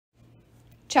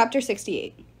Chapter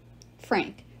 68.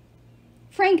 Frank.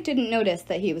 Frank didn't notice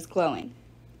that he was glowing.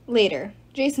 Later,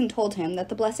 Jason told him that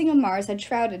the blessing of Mars had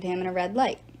shrouded him in a red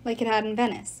light, like it had in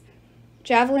Venice.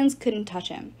 Javelins couldn't touch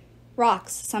him.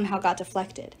 Rocks somehow got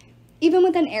deflected. Even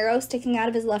with an arrow sticking out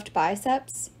of his left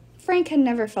biceps, Frank had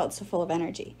never felt so full of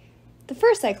energy. The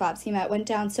first Cyclops he met went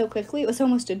down so quickly it was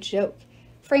almost a joke.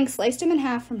 Frank sliced him in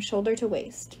half from shoulder to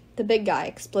waist. The big guy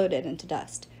exploded into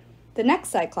dust. The next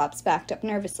Cyclops backed up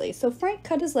nervously, so Frank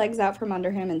cut his legs out from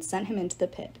under him and sent him into the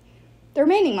pit. The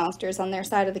remaining monsters on their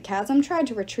side of the chasm tried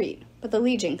to retreat, but the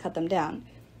Legion cut them down.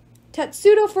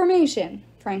 "Tetsudo formation!"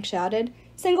 Frank shouted.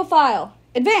 "Single file!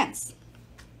 Advance!"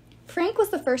 Frank was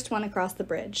the first one across the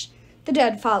bridge. The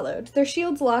dead followed, their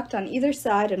shields locked on either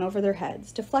side and over their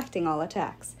heads, deflecting all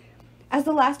attacks. As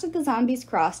the last of the zombies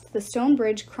crossed, the stone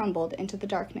bridge crumbled into the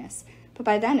darkness, but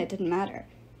by then it didn't matter.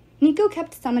 Nico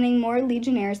kept summoning more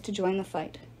legionnaires to join the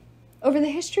fight. Over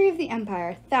the history of the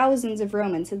Empire, thousands of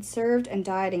Romans had served and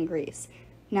died in Greece.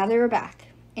 Now they were back,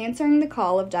 answering the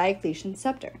call of Diocletian's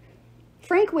scepter.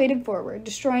 Frank waded forward,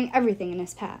 destroying everything in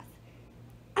his path.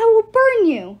 "I will burn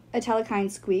you!" Atelikine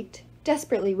squeaked,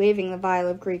 desperately waving the vial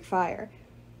of Greek fire.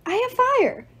 "I have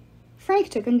fire!" Frank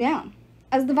took him down.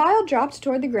 As the vial dropped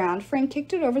toward the ground, Frank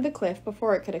kicked it over the cliff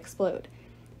before it could explode.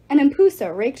 An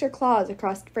Empusa raked her claws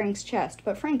across Frank's chest,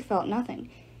 but Frank felt nothing.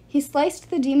 He sliced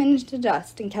the demon into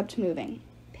dust and kept moving.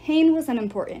 Pain was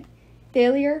unimportant.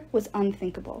 Failure was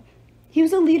unthinkable. He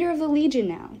was a leader of the Legion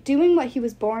now, doing what he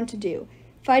was born to do,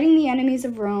 fighting the enemies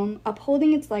of Rome,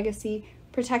 upholding its legacy,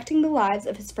 protecting the lives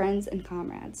of his friends and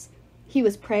comrades. He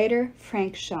was Praetor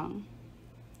Frank Shang.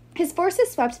 His forces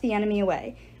swept the enemy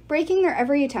away, breaking their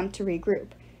every attempt to regroup.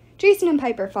 Jason and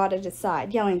Piper fought at his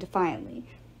side, yelling defiantly.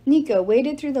 Nico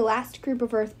waded through the last group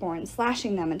of Earthborn,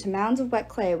 slashing them into mounds of wet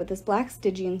clay with his black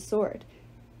Stygian sword.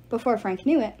 Before Frank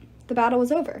knew it, the battle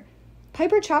was over.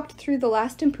 Piper chopped through the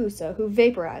last Empusa, who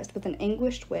vaporized with an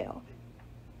anguished wail.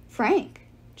 "Frank,"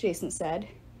 Jason said,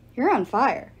 "you're on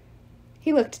fire."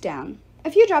 He looked down. A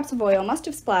few drops of oil must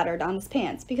have splattered on his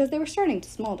pants because they were starting to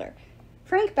smolder.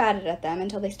 Frank batted at them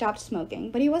until they stopped smoking,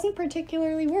 but he wasn't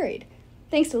particularly worried.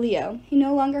 Thanks to Leo, he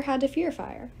no longer had to fear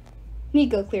fire.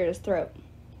 Nico cleared his throat.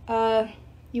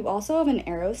 You also have an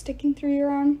arrow sticking through your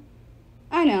arm?"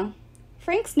 "I know."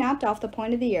 Frank snapped off the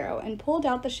point of the arrow and pulled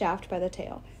out the shaft by the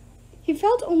tail. He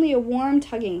felt only a warm,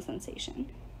 tugging sensation.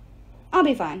 "I'll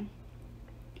be fine."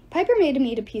 Piper made him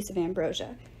eat a piece of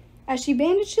ambrosia. As she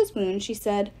bandaged his wound, she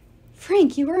said,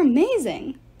 "Frank, you were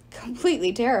amazing."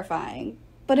 Completely terrifying,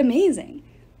 but amazing.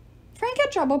 Frank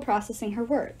had trouble processing her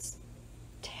words.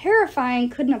 Terrifying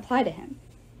couldn't apply to him.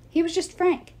 He was just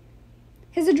Frank.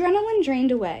 His adrenaline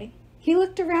drained away. He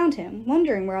looked around him,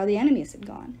 wondering where all the enemies had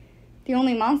gone. The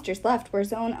only monsters left were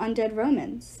his own undead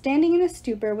Romans, standing in a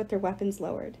stupor with their weapons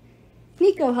lowered.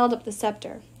 Nico held up the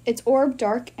scepter, its orb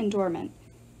dark and dormant.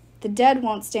 The dead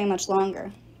won't stay much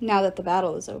longer, now that the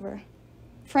battle is over.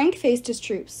 Frank faced his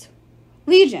troops.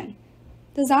 "Legion!"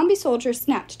 The zombie soldiers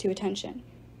snapped to attention.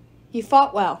 "You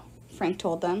fought well," Frank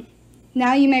told them.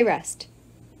 "Now you may rest.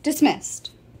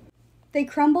 Dismissed." They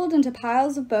crumbled into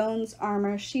piles of bones,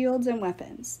 armor, shields, and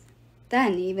weapons.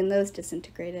 Then even those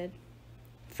disintegrated.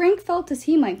 Frank felt as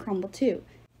he might crumble too.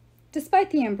 Despite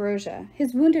the ambrosia,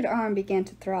 his wounded arm began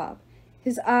to throb.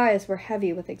 His eyes were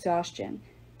heavy with exhaustion.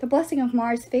 The blessing of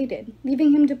Mars faded,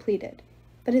 leaving him depleted.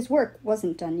 But his work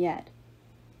wasn't done yet.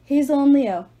 "Hazel and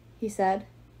Leo," he said.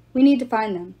 "We need to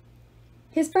find them."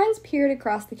 His friends peered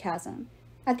across the chasm.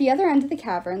 At the other end of the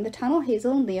cavern, the tunnel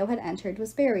Hazel and Leo had entered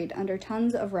was buried under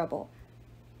tons of rubble.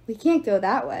 "We can't go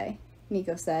that way,"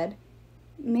 Nico said.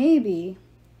 "Maybe."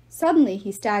 Suddenly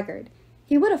he staggered.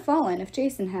 He would have fallen if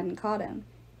Jason hadn't caught him.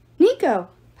 "Nico!"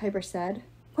 Piper said.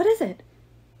 "What is it?"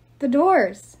 "The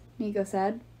doors," Nico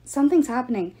said. "Something's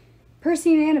happening.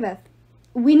 Percy and Annabeth.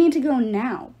 We need to go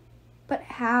now." "But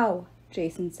how?"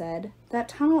 Jason said. "That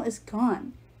tunnel is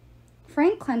gone."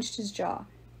 Frank clenched his jaw.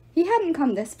 He hadn't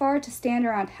come this far to stand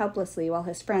around helplessly while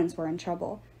his friends were in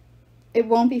trouble. "It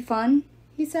won't be fun,"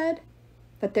 he said,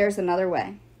 "but there's another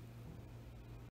way."